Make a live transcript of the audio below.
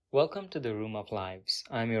Welcome to the Room of Lives.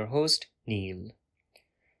 I'm your host, Neil.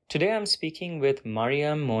 Today I'm speaking with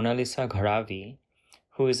Mariam Mona Lisa Gharavi,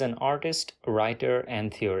 who is an artist, writer,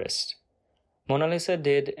 and theorist. Mona Lisa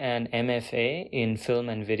did an MFA in film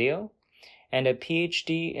and video and a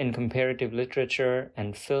PhD in comparative literature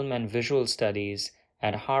and film and visual studies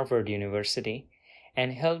at Harvard University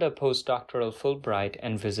and held a postdoctoral Fulbright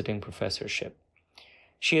and visiting professorship.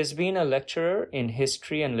 She has been a lecturer in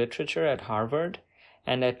history and literature at Harvard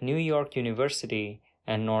and at New York University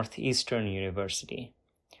and Northeastern University.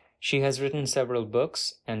 She has written several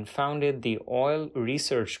books and founded the Oil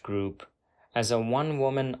Research Group as a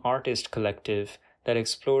one-woman artist collective that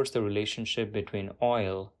explores the relationship between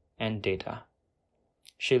oil and data.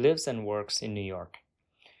 She lives and works in New York.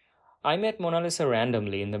 I met Mona Lisa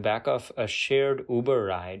randomly in the back of a shared Uber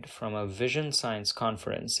ride from a vision science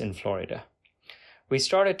conference in Florida. We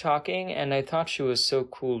started talking and I thought she was so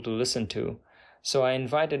cool to listen to, so I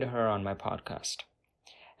invited her on my podcast.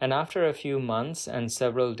 And after a few months and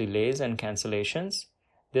several delays and cancellations,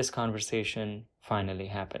 this conversation finally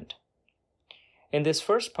happened. In this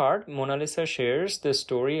first part, Mona Lisa shares the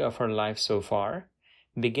story of her life so far,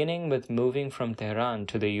 beginning with moving from Tehran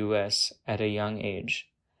to the US at a young age,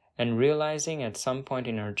 and realizing at some point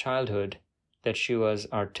in her childhood that she was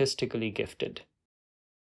artistically gifted.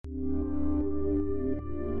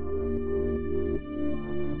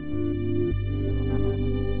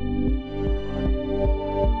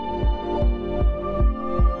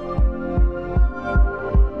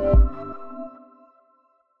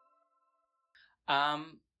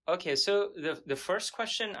 Okay, so the first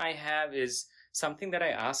question I have is something that I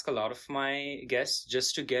ask a lot of my guests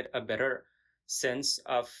just to get a better sense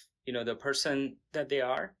of, the person that they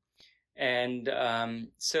are. And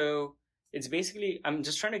so it's basically, I'm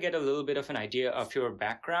just trying to get a little bit of an idea of your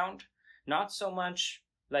background, not so much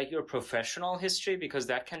like your professional history, because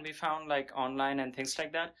that can be found like online and things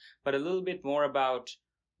like that, but a little bit more about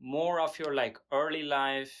more of your like early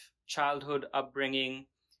life, childhood upbringing,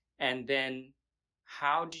 and then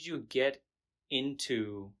how did you get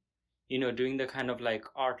into, doing the kind of like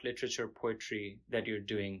art, literature, poetry that you're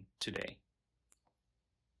doing today?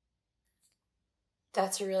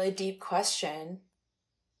 That's a really deep question.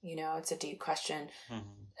 It's a deep question.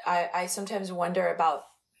 Mm-hmm. I sometimes wonder about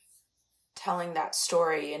telling that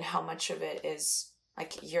story and how much of it is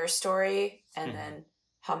like your story and mm-hmm. then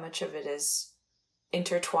how much of it is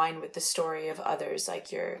intertwined with the story of others,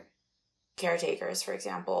 like your caretakers, for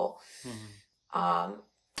example. Mm-hmm.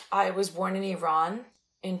 I was born in Iran,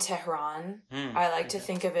 in Tehran. I like to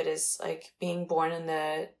think of it as like being born in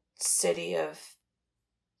the city of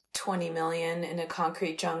 20 million in a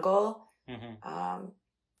concrete jungle. Mm-hmm.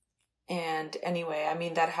 And anyway, I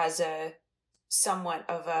mean, that has a somewhat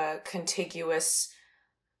of a contiguous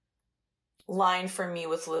line for me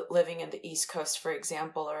with living in the East Coast, for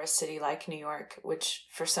example, or a city like New York, which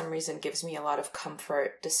for some reason gives me a lot of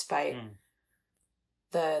comfort despite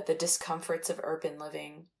the discomforts of urban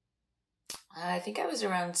living. I think I was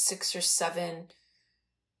around 6 or 7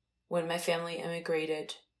 when my family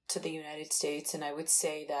immigrated to the United States, and I would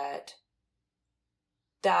say that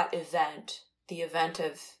event, the event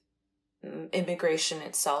of immigration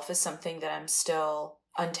itself, is something that I'm still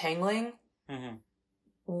untangling. Mm-hmm.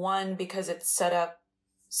 One, because it set up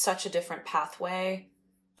such a different pathway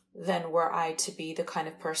than were I to be the kind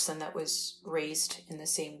of person that was raised in the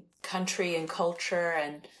same country and culture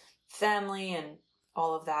and family and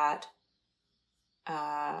all of that,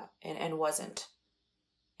 and wasn't.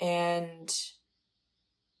 And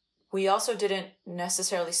we also didn't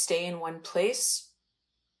necessarily stay in one place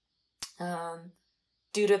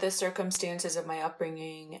due to the circumstances of my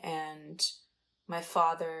upbringing and my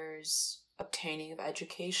father's obtaining of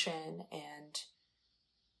education and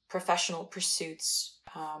professional pursuits.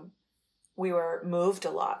 We were moved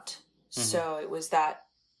a lot. Mm-hmm. So it was that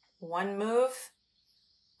one move,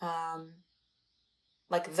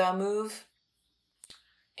 like the move,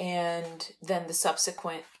 and then the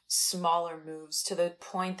subsequent smaller moves, to the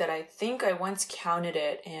point that I think I once counted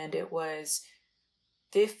it, and it was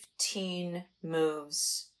 15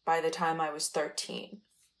 moves by the time I was 13.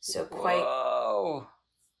 So quite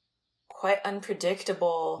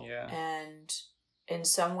unpredictable. Yeah. And in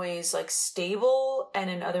some ways like stable, and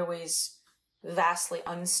in other ways vastly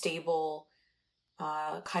unstable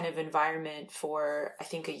kind of environment for, I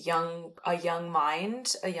think, a young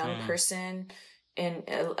mind, a young person, in,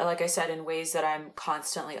 like I said, in ways that I'm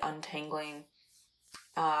constantly untangling.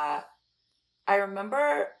 I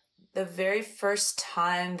remember the very first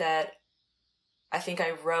time that I think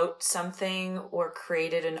I wrote something or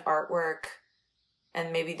created an artwork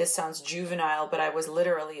and maybe this sounds juvenile, but I was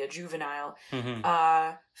literally a juvenile,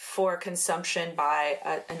 for consumption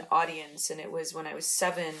by an audience. And it was when I was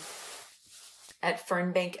 7 at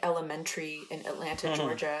Fernbank Elementary in Atlanta,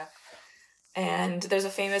 Georgia. And there's a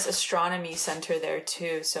famous astronomy center there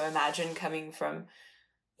too. So imagine coming from,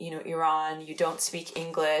 Iran, you don't speak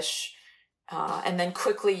English, and then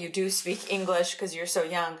quickly you do speak English because you're so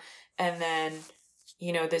young. And then,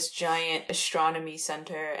 this giant astronomy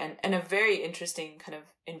center and a very interesting kind of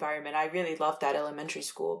environment. I really loved that elementary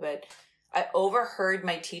school, but I overheard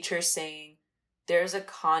my teacher saying, there's a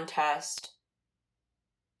contest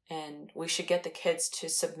and we should get the kids to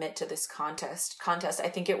submit to this contest. I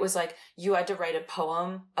think it was like you had to write a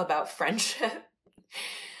poem about friendship,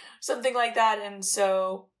 something like that. And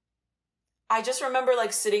so I just remember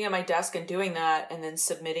like sitting at my desk and doing that and then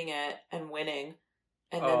submitting it and winning.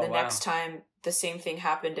 And then next time the same thing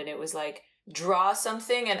happened and it was like, draw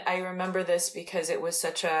something. And I remember this because it was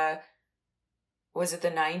was it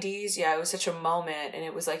the 90s? Yeah, it was such a moment. And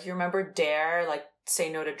it was like, you remember DARE, like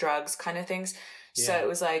say no to drugs kind of things. Yeah. So it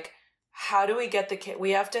was like, how do we get the kid?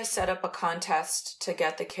 We have to set up a contest to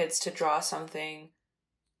get the kids to draw something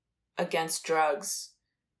against drugs.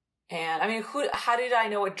 And I mean, how did I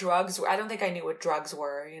know what drugs were? I don't think I knew what drugs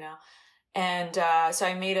were, And so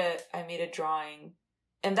I made a drawing,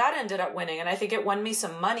 and that ended up winning. And I think it won me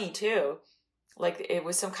some money too. Like it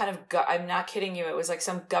was some kind of, I'm not kidding you. It was like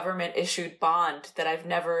some government issued bond that I've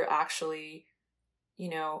never actually,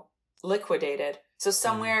 liquidated. So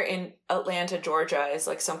somewhere in Atlanta, Georgia is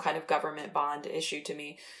like some kind of government bond issued to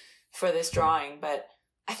me for this drawing. But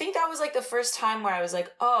I think that was like the first time where I was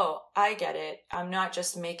like, oh, I get it. I'm not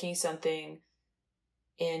just making something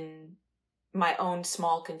in my own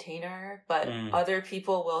small container, but other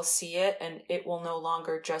people will see it and it will no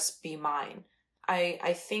longer just be mine.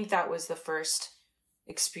 I think that was the first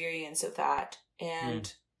experience of that.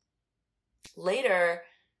 And later,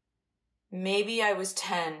 maybe I was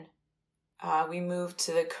 10, we moved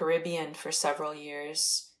to the Caribbean for several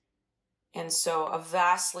years. And so a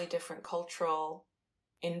vastly different cultural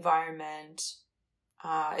environment,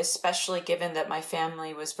 especially given that my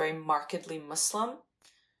family was very markedly Muslim.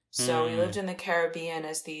 So we lived in the Caribbean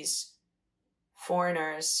as these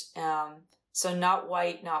foreigners. So not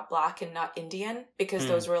white, not black, and not Indian, because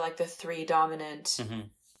those were like the 3 dominant,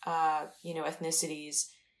 ethnicities.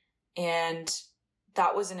 And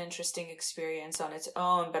that was an interesting experience on its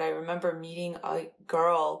own. But I remember meeting a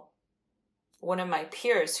girl, one of my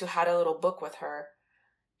peers, who had a little book with her.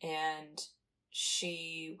 And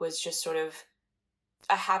she was just sort of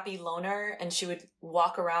a happy loner. And she would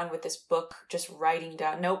walk around with this book, just writing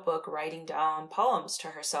down poems to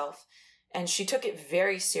herself. And she took it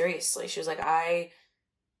very seriously. She was like,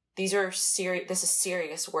 this is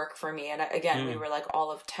serious work for me. And again, we were like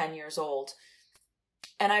all of 10 years old.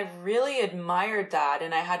 And I really admired that.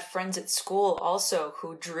 And I had friends at school also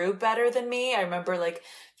who drew better than me. I remember like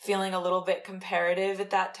feeling a little bit comparative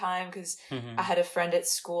at that time because I had a friend at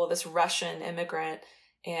school, this Russian immigrant,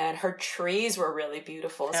 and her trees were really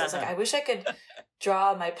beautiful. So I was like, I wish I could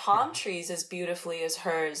draw my palm trees as beautifully as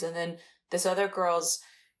hers. And then this other girl's,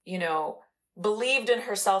 believed in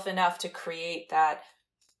herself enough to create that,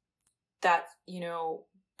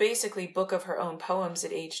 basically book of her own poems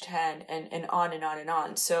at age 10 and on and on and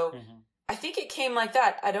on. So I think it came like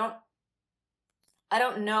that. I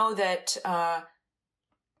don't know that,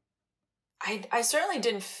 I certainly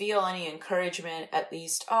didn't feel any encouragement, at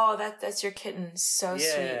least. Oh, that's your kitten. So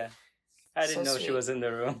sweet. I didn't know she was in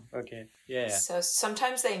the room. Okay. Yeah. So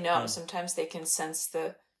sometimes they know, sometimes they can sense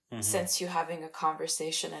sense you having a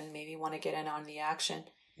conversation and maybe want to get in on the action.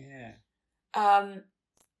 Yeah.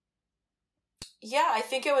 I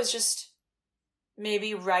think it was just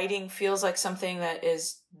maybe writing feels like something that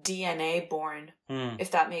is DNA born,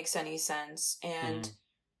 if that makes any sense. And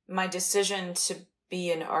my decision to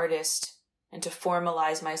be an artist and to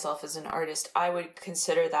formalize myself as an artist, I would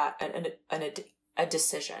consider that a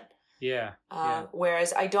decision. Yeah.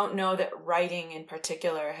 Whereas I don't know that writing in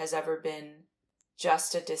particular has ever been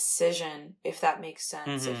just a decision, if that makes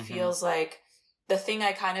sense. It feels like the thing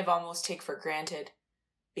I kind of almost take for granted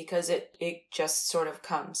because it just sort of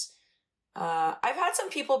comes. I've had some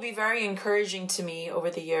people be very encouraging to me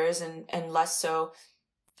over the years and less so.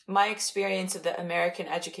 My experience of the American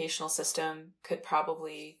educational system could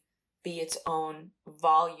probably be its own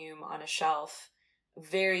volume on a shelf.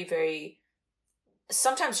 Very, very,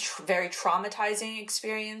 sometimes very traumatizing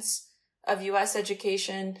experience of U.S.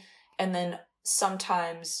 education. And then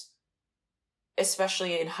sometimes,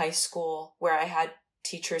 especially in high school, where I had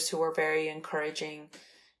teachers who were very encouraging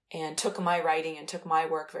and took my writing and took my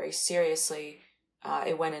work very seriously.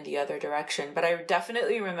 it went in the other direction. But I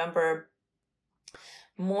definitely remember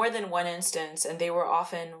more than one instance, and they were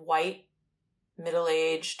often white,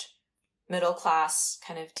 middle-aged, middle-class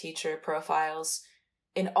kind of teacher profiles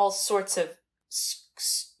in all sorts of,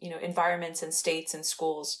 environments and states and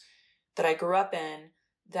schools that I grew up in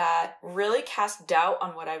that really cast doubt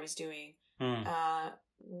on what I was doing.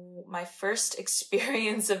 My first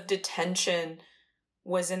experience of detention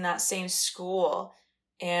was in that same school,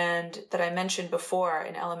 and that I mentioned before,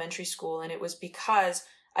 in elementary school, and it was because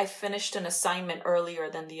I finished an assignment earlier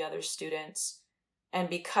than the other students. And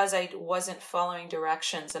because I wasn't following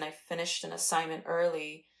directions and I finished an assignment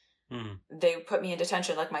early, they put me in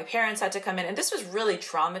detention. Like, my parents had to come in, and this was really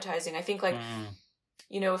traumatizing. I think, like,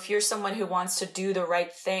 if you're someone who wants to do the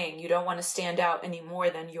right thing, you don't want to stand out any more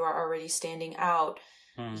than you are already standing out.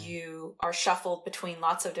 You are shuffled between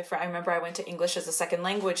lots of different, I remember I went to English as a second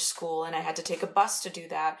language school, and I had to take a bus to do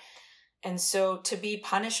that. And so to be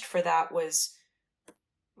punished for that was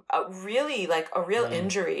really like a real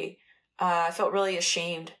injury. I felt really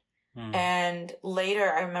ashamed. And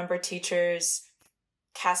later I remember teachers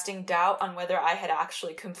casting doubt on whether I had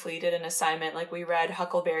actually completed an assignment. Like, we read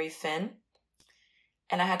Huckleberry Finn,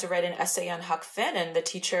 and I had to write an essay on Huck Finn, and the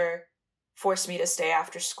teacher forced me to stay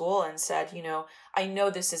after school and said, I know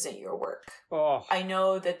this isn't your work. I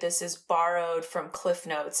know that this is borrowed from Cliff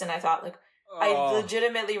Notes. And I thought, like, I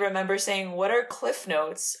legitimately remember saying, what are Cliff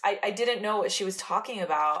Notes? I didn't know what she was talking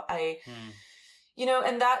about.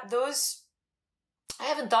 And those, I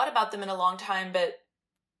haven't thought about them in a long time, but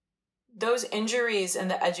those injuries in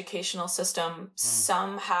the educational system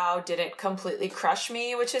somehow didn't completely crush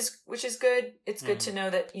me, which is good. It's good to know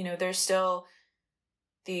that, there's still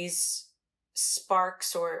these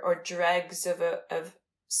sparks or dregs of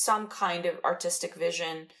some kind of artistic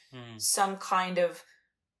vision, some kind of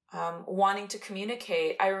wanting to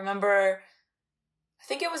communicate. I remember, I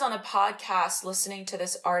think it was on a podcast, listening to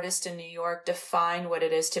this artist in New York define what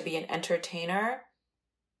it is to be an entertainer.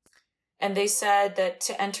 And they said that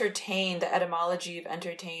to entertain, the etymology of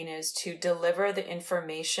entertain is to deliver the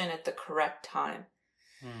information at the correct time.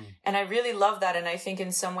 And I really love that. And I think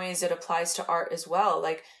in some ways it applies to art as well.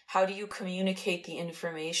 Like, how do you communicate the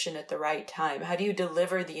information at the right time? How do you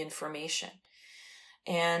deliver the information?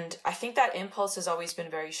 And I think that impulse has always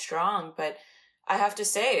been very strong, but I have to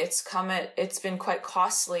say it's been quite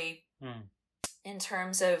costly in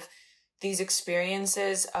terms of these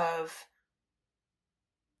experiences of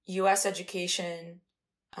U.S. education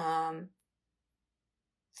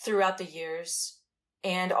throughout the years,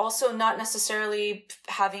 and also not necessarily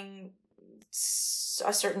having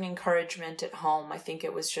a certain encouragement at home. I think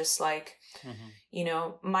it was just like,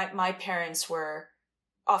 my parents were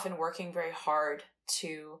often working very hard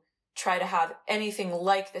to try to have anything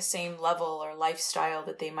like the same level or lifestyle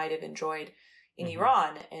that they might have enjoyed in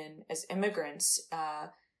Iran. And as immigrants,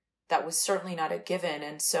 that was certainly not a given.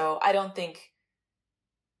 And so I don't think,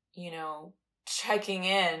 checking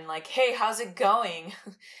in like, hey, how's it going?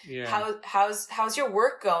 Yeah. How's your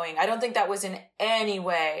work going? I don't think that was in any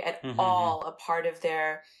way at all a part of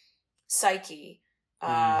their psyche.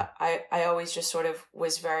 I always just sort of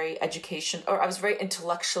was very I was very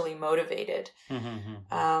intellectually motivated.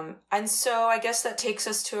 And so I guess that takes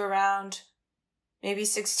us to around maybe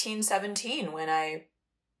 16, 17, when I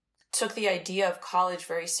took the idea of college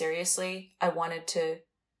very seriously. I wanted to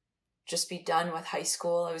just be done with high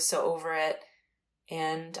school. I was so over it.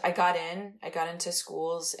 And I got into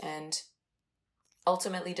schools and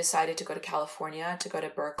ultimately decided to go to California, to go to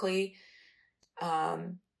Berkeley.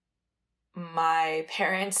 My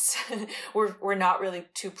parents were not really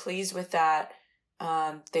too pleased with that.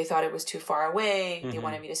 They thought it was too far away. They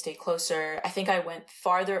wanted me to stay closer. I think I went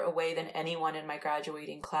farther away than anyone in my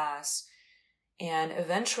graduating class. And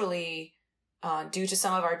eventually, due to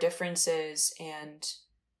some of our differences and,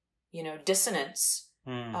 dissonance,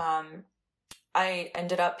 I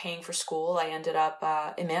ended up paying for school. I ended up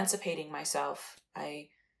emancipating myself. I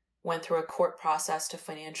went through a court process to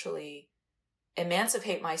financially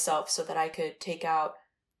emancipate myself so that I could take out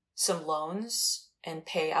some loans and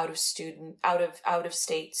pay out of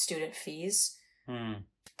state student fees.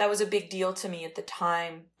 That was a big deal to me at the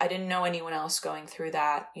time. I didn't know anyone else going through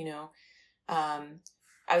that, I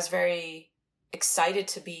was very excited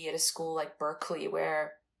to be at a school like Berkeley,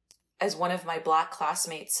 where, as one of my Black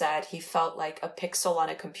classmates said, he felt like a pixel on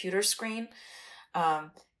a computer screen. And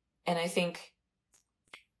I think,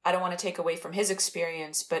 I don't want to take away from his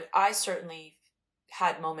experience, but I certainly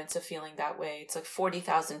had moments of feeling that way. It's like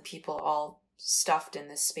 40,000 people all stuffed in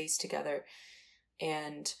this space together.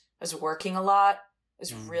 And I was working a lot. I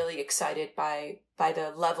was really excited by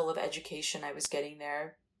the level of education I was getting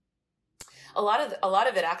there. a lot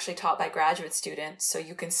of it actually taught by graduate students. So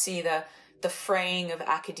you can see the fraying of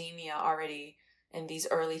academia already in these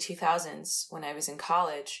early 2000s when I was in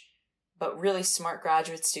college, but really smart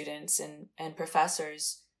graduate students and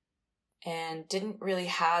professors, and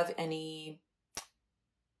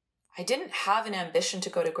I didn't have an ambition to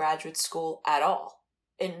go to graduate school at all.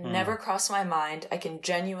 It never crossed my mind. I can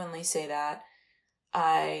genuinely say that.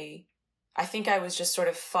 I think I was just sort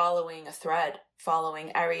of following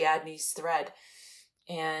Ariadne's thread.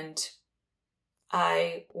 And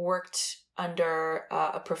I worked under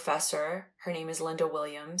a professor. Her name is Linda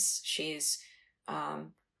Williams. She's,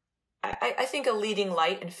 I think, a leading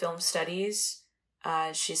light in film studies.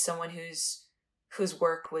 She's someone whose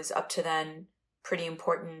work was up to then pretty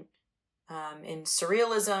important in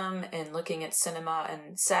surrealism and looking at cinema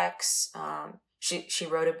and sex. She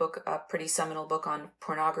wrote a pretty seminal book on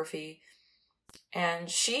pornography. And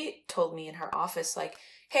she told me in her office, like,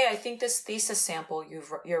 hey, I think this thesis sample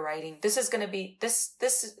you're writing, this is going to be, this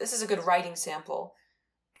is a good writing sample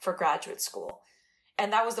for graduate school.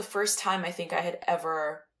 And that was the first time I think I had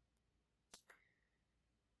ever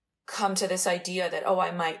come to this idea that, oh,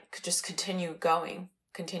 I might just continue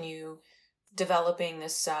developing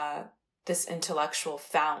this intellectual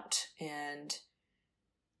fount.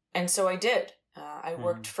 And so I did. I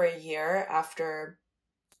worked for a year after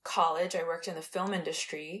college. I worked in the film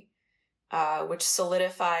industry, which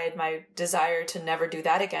solidified my desire to never do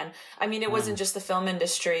that again. I mean, it wasn't just the film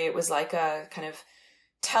industry. It was like a kind of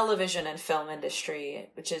television and film industry,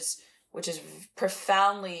 which is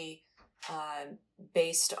profoundly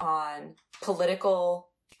based on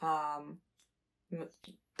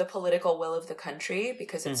the political will of the country,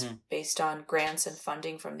 because it's based on grants and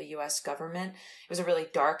funding from the U.S. government. It was a really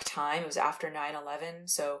dark time. It was after 9/11,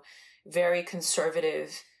 so very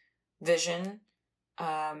conservative vision.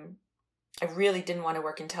 I really didn't want to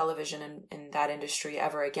work in television in that industry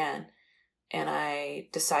ever again. And I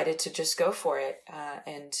decided to just go for it,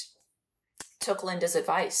 and took Linda's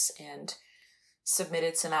advice and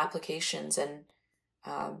submitted some applications, and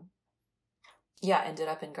ended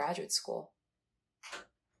up in graduate school.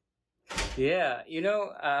 Yeah,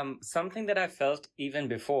 something that I felt even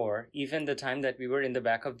before, even the time that we were in the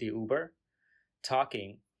back of the Uber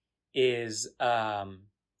talking, is,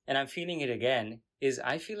 and I'm feeling it again, is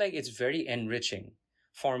I feel like it's very enriching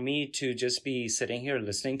for me to just be sitting here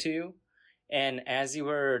listening to you. And as you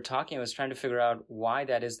were talking, I was trying to figure out why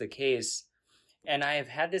that is the case. And I have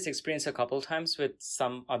had this experience a couple times with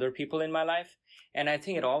some other people in my life. And I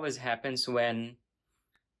think it always happens when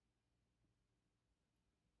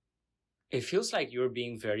it feels like you're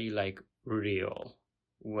being very real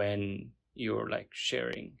when you're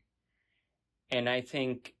sharing. And I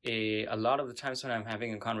think a lot of the times when I'm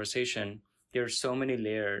having a conversation, there are so many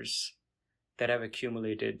layers that have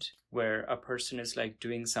accumulated where a person is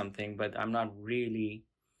doing something, but I'm not really.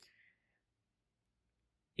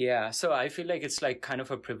 Yeah. So I feel like it's kind of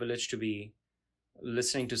a privilege to be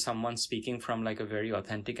listening to someone speaking from a very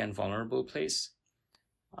authentic and vulnerable place.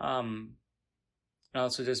 And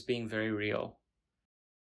also just being very real.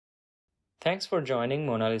 Thanks for joining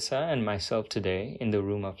Mona Lisa and myself today in the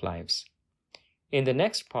Room of Lives. In the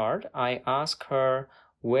next part, I ask her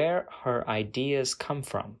where her ideas come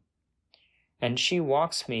from, and she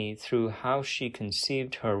walks me through how she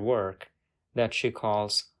conceived her work that she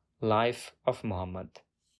calls Life of Mohammad.